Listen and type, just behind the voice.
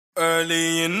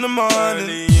Early in the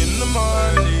morning,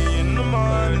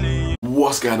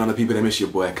 What's going on, people? It's your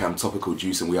boy Cam Topical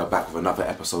Juice, and we are back with another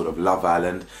episode of Love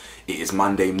Island. It is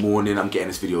Monday morning. I'm getting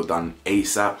this video done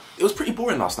ASAP. It was pretty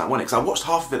boring last night, wasn't it? Because I watched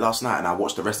half of it last night and I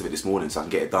watched the rest of it this morning so I can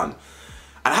get it done.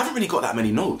 And I haven't really got that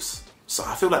many notes. So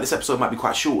I feel like this episode might be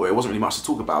quite short, or it wasn't really much to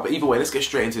talk about. But either way, let's get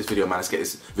straight into this video, man. Let's get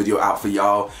this video out for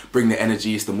y'all. Bring the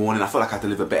energy. It's the morning. I feel like I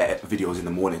deliver better videos in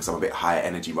the morning because I'm a bit higher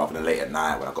energy rather than late at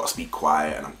night when I've got to speak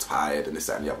quiet and I'm tired and this,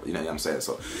 that, and the other. You know what I'm saying?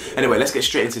 So anyway, let's get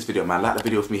straight into this video, man. Like the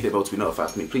video for me, hit the bell to be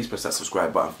notified for me. Please press that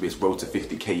subscribe button for me. It's road to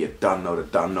 50k. You done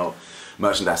know.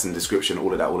 Merchandise in the description,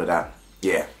 all of that.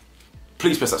 Yeah.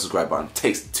 Please press that subscribe button.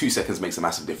 Takes 2 seconds, makes a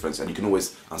massive difference, and you can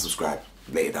always unsubscribe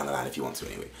later down the line if you want to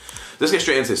anyway. Let's get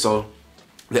straight into this. So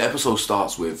the episode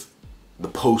starts with the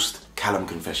post-Callum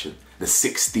confession, the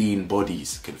 16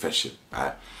 bodies confession,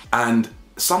 right? And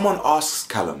someone asks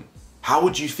Callum, how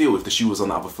would you feel if the shoe was on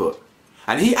the other foot?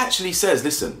 And he actually says,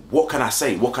 listen, what can I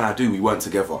say? What can I do? We weren't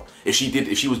together. If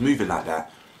she was moving like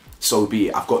that, so be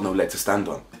it. I've got no leg to stand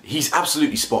on. He's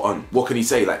absolutely spot on. What can he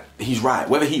say? Like, he's right.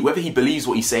 Whether he believes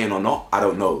what he's saying or not, I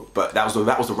don't know. But that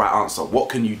was the right answer. What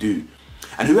can you do?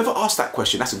 And whoever asked that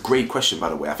question, that's a great question, by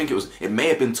the way. I think it may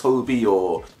have been Toby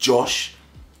or Josh,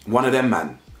 one of them,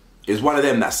 man. It was one of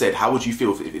them that said, how would you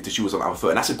feel if the shoe was on the other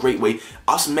foot? And that's a great way.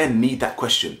 Us men need that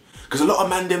question. Because a lot of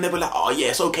men, they were like, oh yeah,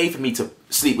 it's okay for me to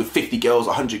sleep with 50 girls,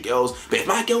 100 girls. But if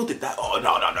my girl did that, oh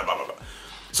no, blah, blah, blah.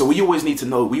 So we always need to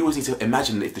know, we always need to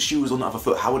imagine that if the shoe was on the other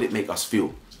foot, how would it make us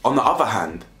feel? On the other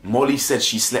hand, Molly said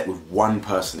she slept with one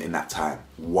person in that time.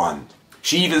 One.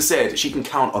 She even said she can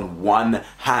count on one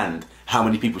hand how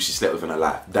many people she slept with in her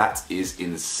life. That is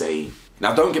insane.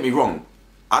 Now, don't get me wrong.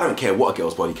 I don't care what a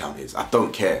girl's body count is. I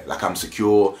don't care. Like, I'm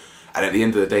secure. And at the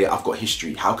end of the day, I've got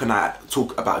history. How can I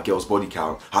talk about a girl's body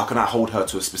count? How can I hold her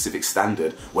to a specific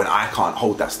standard when I can't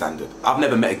hold that standard? I've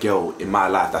never met a girl in my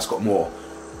life that's got more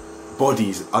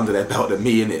bodies under their belt than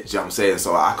me, innit? Do you know what I'm saying?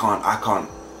 So I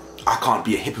can't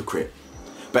be a hypocrite.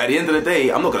 But at the end of the day,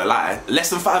 I'm not gonna lie, less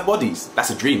than 5 bodies,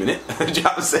 that's a dream, innit? Do you know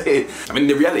what I'm saying? I mean,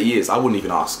 the reality is, I wouldn't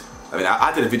even ask. I mean,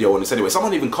 I did a video on this anyway.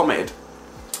 Someone even commented,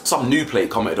 some new plate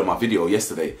commented on my video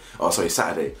yesterday,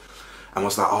 Saturday, and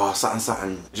was like, oh,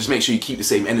 something, just make sure you keep the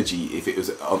same energy if it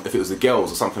was the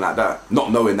girls or something like that.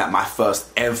 Not knowing that my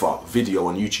first ever video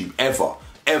on YouTube,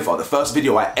 the first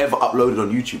video I ever uploaded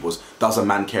on YouTube was, does a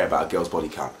man care about a girl's body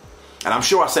count? And I'm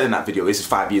sure I said in that video, this is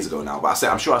 5 years ago now, but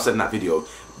I'm sure I said in that video,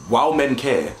 while men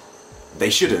care, they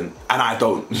shouldn't, and I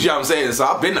don't. You know what I'm saying? So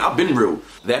I've been real.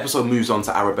 The episode moves on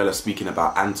to Arabella speaking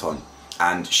about Anton,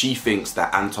 and she thinks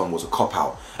that Anton was a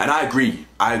cop-out. And I agree,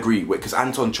 because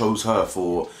Anton chose her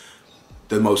for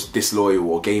the most disloyal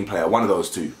or game player, one of those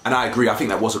two. And I agree, I think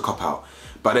that was a cop-out.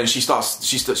 But then she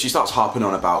starts harping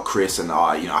on about Chris and,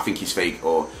 you know, I think he's fake,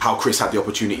 or how Chris had the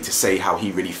opportunity to say how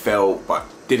he really felt, but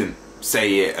didn't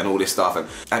say it and all this stuff. And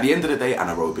at the end of the day,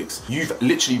 anaerobics, you've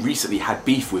literally recently had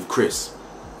beef with Chris.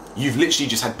 You've literally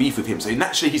just had beef with him, so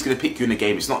naturally he's going to pick you in the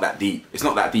game. It's not that deep. It's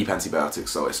not that deep, antibiotics,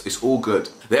 so it's all good.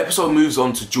 The episode moves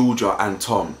on to Georgia and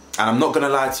Tom. And I'm not going to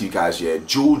lie to you guys, yeah,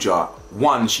 Georgia,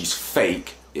 one, she's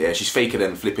fake. Yeah, she's faker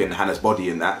than flipping Hannah's body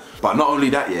in that. But not only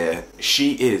that, yeah,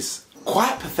 she is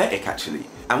quite pathetic, actually.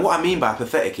 And what I mean by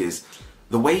pathetic is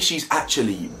the way she's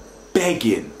actually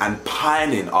begging and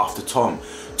pining after Tom.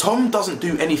 Tom doesn't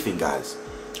do anything, guys.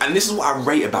 And this is what I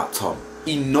rate about Tom.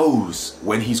 He knows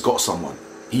when he's got someone.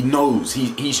 He knows.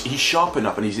 He's sharp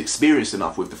enough and he's experienced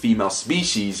enough with the female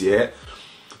species, yeah,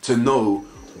 to know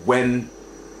when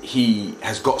he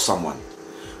has got someone.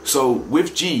 So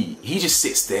with G, he just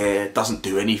sits there, doesn't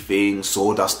do anything.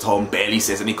 Sawdust Tom barely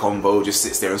says any convo, just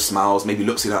sits there and smiles, maybe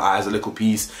looks in her eyes a little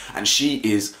piece, and she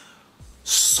is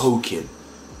soaking.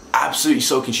 Absolutely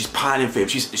soaking. She's pining for him.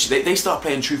 They start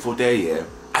playing Truth or Dare, yeah,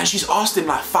 and she's asked him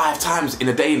like 5 times in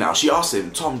a day now. She asked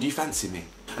him, Tom, do you fancy me?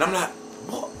 And I'm like,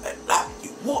 what? Like,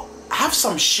 what? Have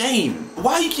some shame.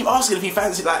 Why do you keep asking if he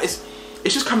fancies? Like, it's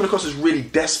just coming across as really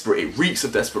desperate. It reeks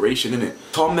of desperation, innit?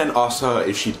 Tom then asks her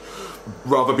if she'd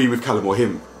rather be with Callum or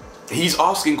him. He's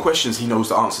asking questions he knows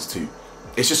the answers to.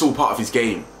 It's just all part of his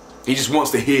game. He just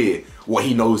wants to hear what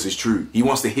he knows is true. He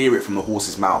wants to hear it from the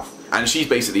horse's mouth. And she's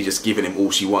basically just giving him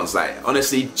all she wants. Like,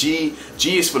 honestly, G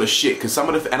is full of shit. Because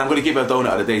some of the, and I'm gonna give her a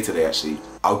donut of the day today. Actually,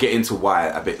 I'll get into why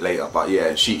a bit later. But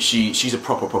yeah, she's a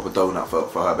proper donut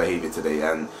for her behaviour today.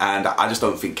 And I just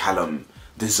don't think Callum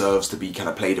deserves to be kind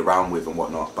of played around with and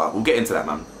whatnot. But we'll get into that,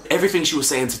 man. Everything she was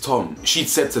saying to Tom, she'd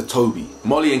said to Toby.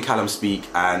 Molly and Callum speak,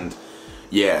 and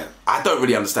yeah, I don't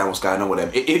really understand what's going on with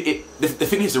them. The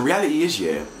thing is, the reality is,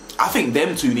 yeah, I think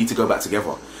them two need to go back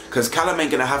together. Because Callum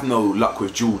ain't gonna have no luck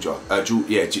with Georgia.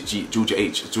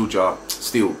 Georgia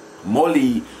Steele.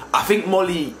 Molly, I think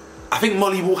Molly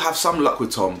will have some luck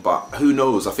with Tom, but who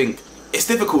knows? I think it's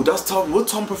difficult. Would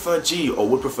Tom prefer G or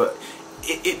would prefer?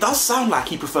 It does sound like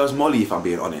he prefers Molly, if I'm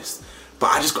being honest. But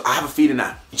I have a feeling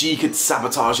that G could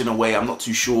sabotage in a way. I'm not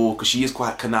too sure because she is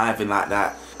quite conniving like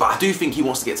that. But I do think he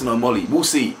wants to get to know Molly. We'll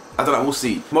see. I don't know. We'll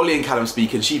see. Molly and Callum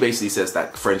speak, and she basically says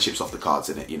that friendship's off the cards,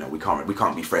 in it. You know, we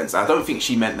can't be friends. I don't think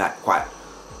she meant that quite.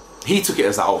 He took it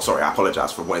as like, oh, sorry, I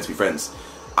apologise for wanting to be friends.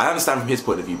 I understand from his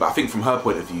point of view, but I think from her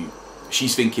point of view,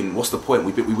 she's thinking, what's the point?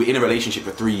 We were in a relationship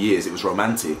for 3 years. It was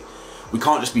romantic. We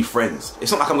can't just be friends.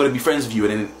 It's not like I'm going to be friends with you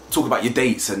and then talk about your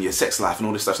dates and your sex life and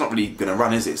all this stuff. It's not really going to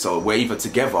run, is it? So we're either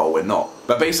together or we're not.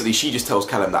 But basically, she just tells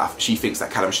Callum that she thinks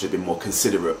that Callum should have been more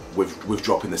considerate with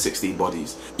dropping the 16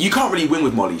 bodies. You can't really win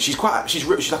with Molly. She's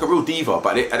like a real diva.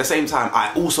 But at the same time,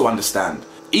 I also understand.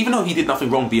 Even though he did nothing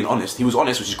wrong being honest, he was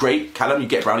honest, which is great. Callum, you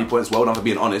get brownie points, well done for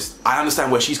being honest. I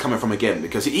understand where she's coming from again,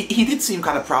 because he did seem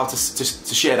kind of proud to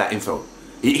share that info.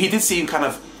 He did seem kind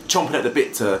of chomping at the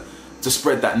bit to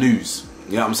spread that news.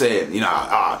 You know what I'm saying? You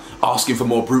know, asking for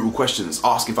more brutal questions,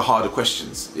 asking for harder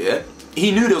questions, yeah?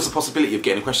 He knew there was a possibility of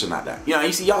getting a question like that. You know,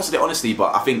 he answered it honestly,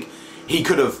 but I think he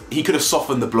could have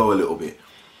softened the blow a little bit.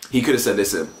 He could have said,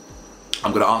 listen,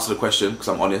 I'm going to answer the question because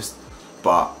I'm honest,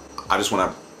 but I just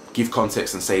want to give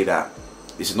context and say that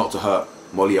this is not to hurt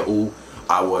Molly at all.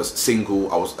 I was single,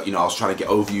 I was trying to get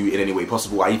over you in any way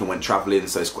possible. I even went travelling,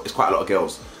 so it's quite a lot of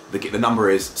girls. The number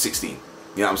is 16.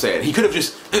 You know what I'm saying? He could have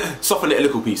just softened it a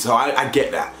little piece, so I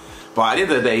get that. But at the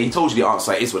end of the day, he told you the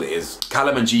answer, it is what it is.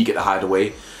 Callum and G get the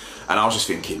hideaway, and I was just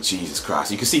thinking, Jesus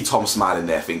Christ. You can see Tom smiling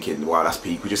there thinking, wow, that's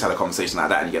peak. We just had a conversation like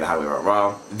that and you get the hideaway right.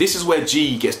 Wow. This is where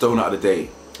G gets donut of the day,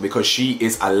 because she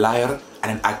is a liar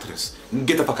and an actress.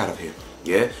 Get the fuck out of here.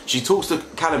 Yeah, she talks to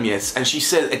Callum, yes, and she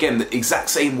says again the exact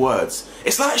same words.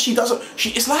 It's like she doesn't.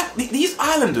 It's like these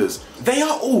islanders. They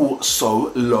are all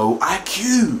so low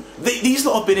IQ. These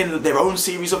lot have been in their own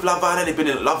series of Love Island. They've been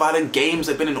in Love Island games.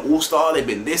 They've been in All Star. They've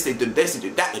been this. They do this. They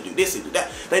do that. They do this. They do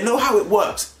that. They know how it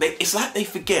works. It's like they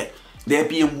forget they're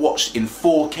being watched in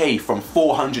 4K from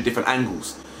 400 different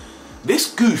angles.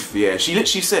 This goof, yeah, she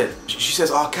literally said, she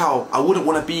says, oh, Cal, I wouldn't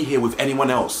want to be here with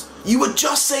anyone else. You were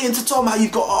just saying to Tom how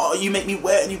you've got, oh, you make me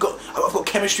wet and I've got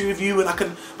chemistry with you and I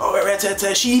can,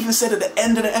 she even said at the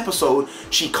end of the episode,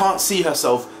 she can't see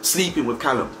herself sleeping with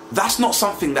Callum. That's not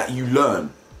something that you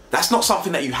learn. That's not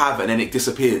something that you have and then it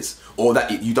disappears, or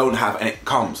that you don't have and it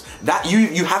comes. That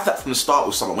you have that from the start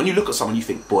with someone. When you look at someone, you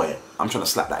think, boy, I'm trying to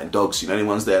slap that in dogs. You know,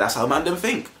 anyone's there. That's how man them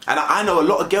think. And I know a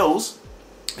lot of girls,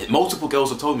 multiple girls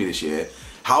have told me this year,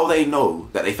 how they know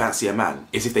that they fancy a man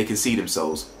is if they can see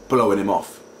themselves blowing him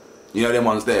off. You know, them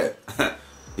ones there.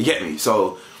 You get me?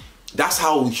 So that's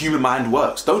how human mind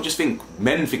works. Don't just think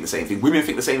men think the same thing. Women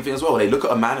think the same thing as well. They look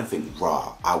at a man and think,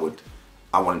 rah, I want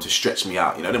him to stretch me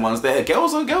out. You know, them ones there.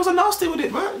 Girls are nasty with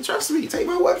it, man. Trust me. Take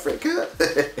my word for it,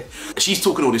 Kurt. She's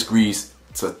talking all this grease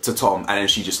to Tom, and then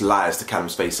she just lies to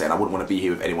Callum's face saying, I wouldn't want to be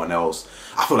here with anyone else.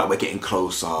 I feel like we're getting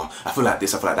closer. I feel like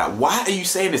this, I feel like that. Why are you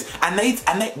saying this?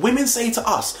 And women say to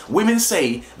us, women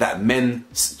say that men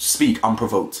speak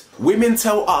unprovoked. Women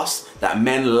tell us that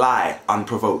men lie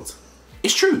unprovoked.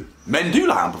 It's true. Men do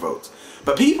lie unprovoked.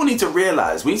 But people need to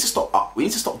realize we need to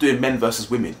stop doing men versus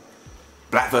women.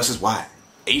 Black versus white.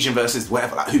 Asian versus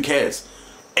whatever. Like, who cares?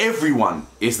 Everyone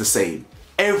is the same.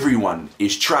 Everyone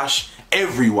is trash.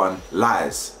 Everyone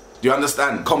lies. Do you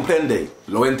understand? Comprende.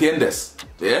 Lo entiendes.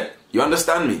 Yeah? You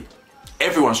understand me?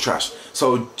 Everyone's trash.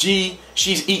 So G,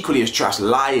 she's equally as trash,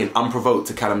 lying unprovoked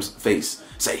to Callum's face.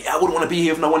 Say, yeah, I wouldn't want to be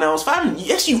here with no one else. Fam,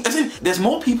 yes, as in, there's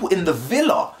more people in the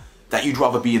villa that you'd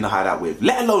rather be in the hideout with,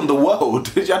 let alone the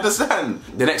world. Do you understand?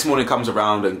 The next morning comes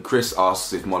around and Chris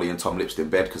asks if Molly and Tom lipsed in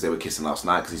bed because they were kissing last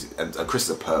night, and Chris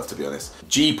is a perv, to be honest.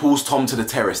 G pulls Tom to the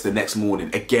terrace the next morning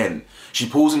again. She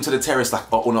pulls him to the terrace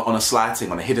like on a slide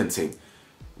thing, on a hidden thing.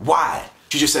 Why?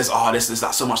 She just says, oh, there's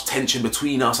like so much tension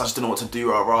between us, I just don't know what to do,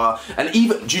 rah rah. And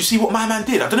even, do you see what my man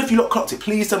did? I don't know if you lot clocked it.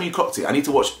 Please tell me you clocked it. I need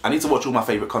to watch all my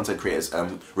favourite content creators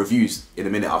reviews in a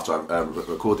minute after I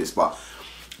record this, but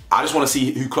I just want to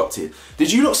see who clocked it.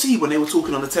 Did you not see when they were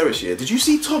talking on the terrace here? Did you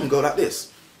see Tom go like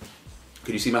this?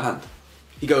 Can you see my hand?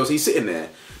 He goes, he's sitting there,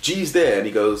 G's there, and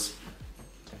he goes,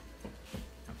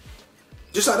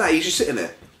 just like that, he's just sitting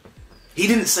there. He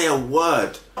didn't say a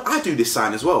word. I do this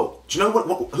sign as well. Do you know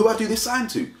who I do this sign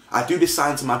to? I do this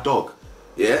sign to my dog.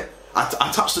 Yeah?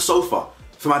 I touch the sofa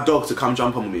for my dog to come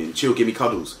jump on me and chill, give me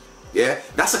cuddles. Yeah?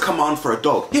 That's a command for a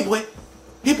dog. Here, boy.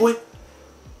 Here, boy.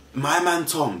 My man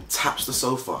Tom taps the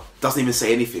sofa. Doesn't even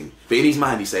say anything. But in his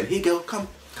mind he's saying, here, girl, come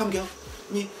girl.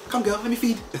 Yeah, come girl, let me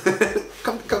feed.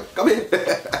 come here.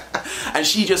 And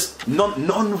she just,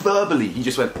 non-verbally, he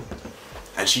just went,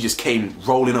 and she just came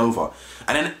rolling over.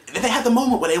 And then they had the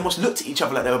moment where they almost looked at each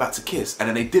other like they were about to kiss, and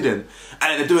then they didn't. And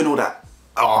then they're doing all that,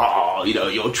 oh, you know,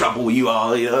 you're trouble, you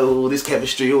are, you know, all this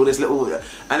chemistry, all this little, and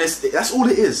that's all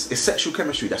it is. It's sexual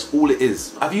chemistry. That's all it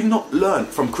is. Have you not learned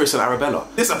from Chris and Arabella?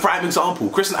 This is a prime example.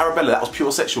 Chris and Arabella, that was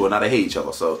pure sexual, and now they hate each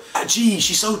other. So, gee,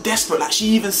 she's so desperate. Like she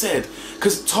even said,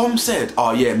 because Tom said,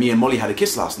 oh yeah, me and Molly had a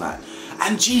kiss last night,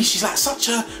 and gee, she's like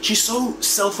she's so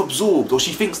self-absorbed, or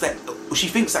she thinks that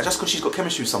just because she's got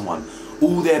chemistry with someone,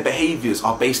 all their behaviours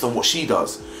are based on what she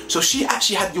does. So she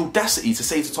actually had the audacity to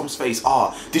say to Tom's face,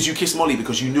 did you kiss Molly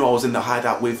because you knew I was in the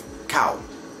hideout with Cal?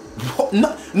 What?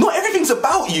 Not everything's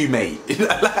about you, mate.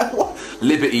 Like, what?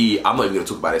 Liberty, I'm not even going to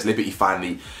talk about this.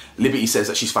 Liberty says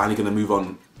that she's finally going to move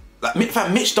on. Like,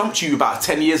 Mitch dumped you about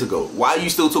 10 years ago. Why are you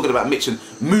still talking about Mitch? And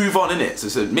move on, innit?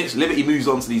 So Liberty moves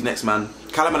on to these next man.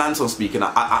 Callum and Anton speaking.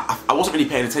 I wasn't really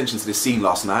paying attention to this scene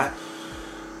last night,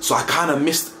 so I kind of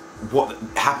missed what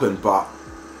happened, but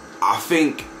I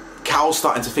think Cal's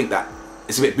starting to think that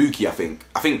it's a bit booky. I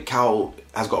think Cal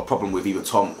has got a problem with either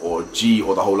Tom or G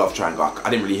or the whole love triangle.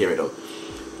 I didn't really hear it though.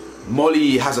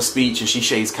 Molly has a speech and she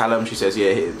shades Callum. She says,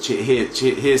 yeah,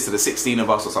 here's to the 16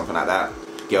 of us or something like that.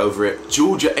 Get over it.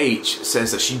 Georgia H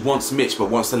says that she wants Mitch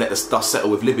but wants to let the dust settle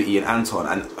with Liberty and Anton.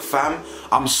 And fam,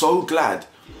 I'm so glad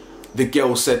the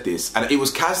girl said this. And it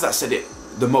was Kaz that said it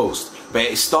the most, but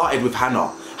it started with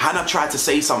Hannah. Hannah tried to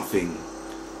say something,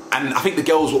 and I think the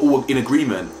girls were all in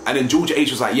agreement. And then Georgia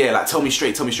H was like, yeah, like, tell me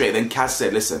straight, tell me straight. And then Kaz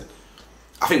said, listen,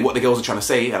 I think what the girls are trying to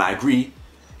say, and I agree,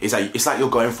 is that it's like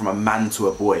you're going from a man to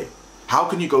a boy. How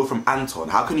can you go from Anton?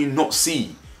 How can you not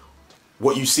see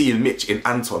what you see in Mitch in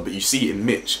Anton, but you see it in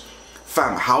Mitch?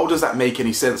 Fam, how does that make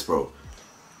any sense, bro?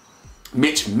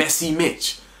 Mitch, messy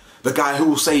Mitch. The guy who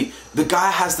will say, the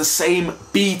guy has the same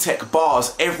B-Tech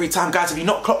bars every time. Guys, have you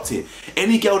not clocked it?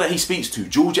 Any girl that he speaks to,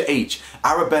 Georgia H,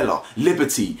 Arabella,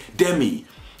 Liberty, Demi,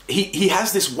 he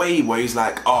has this way where he's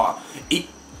like, I'll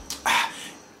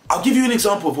give you an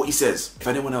example of what he says. If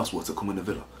anyone else were to come in the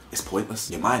villa, it's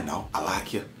pointless. You're mine now. I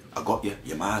like you. I got you.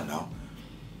 You're mine now.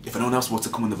 If anyone else were to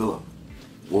come in the villa,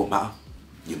 won't matter.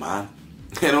 You're mine.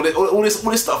 And all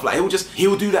this stuff. Like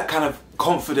he'll do that kind of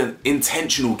confident,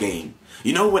 intentional game.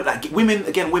 You know, when like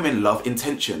women love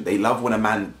intention. They love when a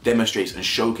man demonstrates and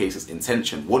showcases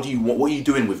intention. What are you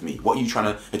doing with me? What are you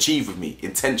trying to achieve with me?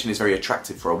 Intention is very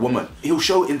attractive for a woman. He'll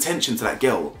show intention to that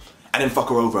girl and then fuck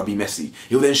her over and be messy.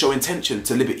 He'll then show intention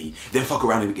to Liberty, then fuck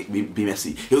around and be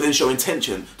messy. He'll then show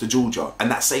intention to Georgia, and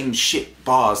that same shit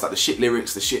bars, like the shit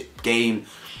lyrics, the shit game.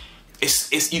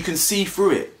 It's you can see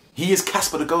through it. He is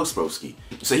Casper the Ghost, broski.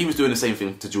 So he was doing the same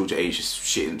thing to Georgia H, just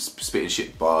spitting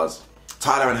shit bars.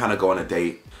 Tyler and Hannah go on a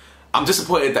date. I'm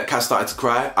disappointed that Kaz started to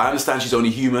cry. I understand she's only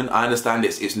human. I understand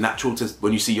it's natural to,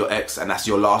 when you see your ex and that's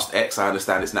your last ex, I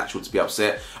understand it's natural to be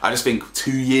upset. I just think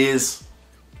 2 years,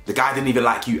 the guy didn't even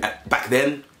like you back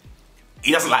then.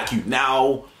 He doesn't like you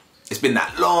now. It's been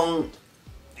that long.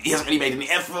 He hasn't really made any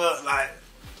effort. Like,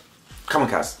 come on,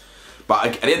 Kaz. But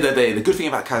at the end of the day, the good thing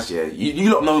about Kaz, yeah,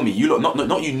 you lot know me. You lot,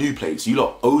 not you new plates. You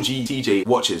lot OG TJ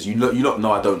watchers. You lot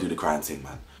know I don't do the crying thing,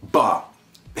 man. But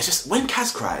it's just when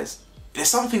Kaz cries, there's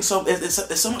something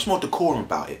there's so much more decorum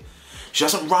about it. She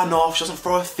doesn't run off, she doesn't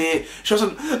throw a fit, she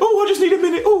doesn't, oh, I just need a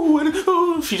minute,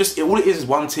 oh, she just, all it is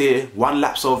one tear, one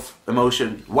lapse of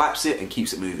emotion, wipes it and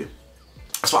keeps it moving.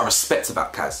 That's what I respect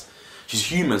about Kaz. She's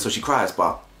human, so she cries,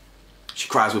 but she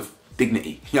cries with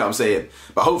dignity, you know what I'm saying?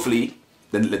 But hopefully,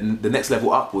 the next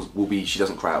level up will be she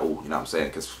doesn't cry at all, you know what I'm saying?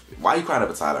 Because why are you crying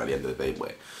over Tyler at the end of the day,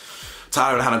 boy?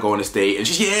 Tyler and Hannah go on this date and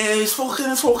she's, yeah, it's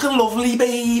fucking lovely,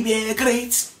 babe, yeah,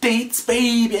 great dates,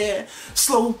 babe, yeah,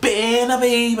 slow burner,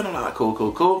 babe, and I'm like,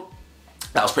 cool.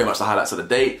 That was pretty much the highlights of the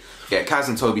date. Yeah, Kaz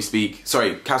and Toby speak.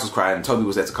 Sorry, Kaz was crying, Toby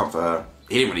was there to comfort her.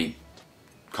 He didn't really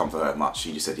comfort her much,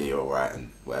 he just said, yeah, you're alright,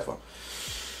 and whatever.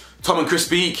 Tom and Chris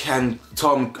speak, and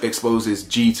Tom exposes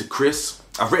G to Chris.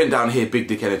 I've written down here big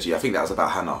dick energy. I think that was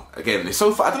about Hannah. Again, it's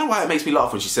so fun. I don't know why it makes me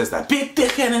laugh when she says that. Big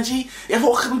dick energy. Yeah,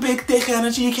 fucking big dick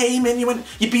energy. You came in,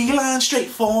 you beeline straight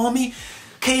for me.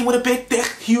 Came with a big dick,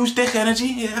 huge dick energy.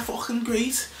 Yeah, fucking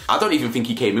great. I don't even think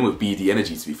he came in with BD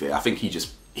energy, to be fair. I think he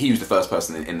was the first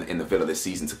person in the villa this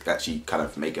season to actually kind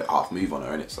of make a half move on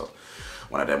her, innit? So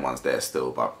one of them ones there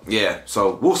still, but yeah,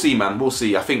 so we'll see, man, we'll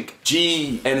see. I think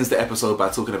G ends the episode by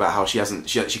talking about how she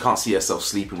can't see herself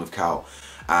sleeping with Cal,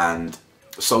 and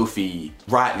Sophie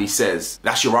rightly says,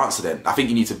 that's your answer then. I think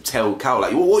you need to tell Cal,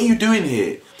 like, what are you doing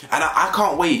here? And I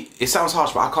can't wait, it sounds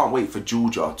harsh, but I can't wait for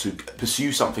Georgia to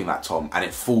pursue something like Tom and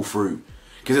it fall through.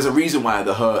 Because there's a reason why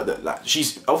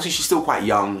she's still quite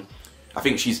young. I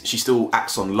think she still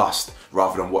acts on lust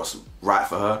rather than what's right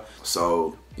for her.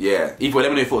 So Yeah. Either way, let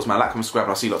me know your thoughts, man. Like, comment, subscribe,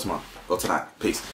 and I'll see you lot tomorrow. Or tonight. Peace.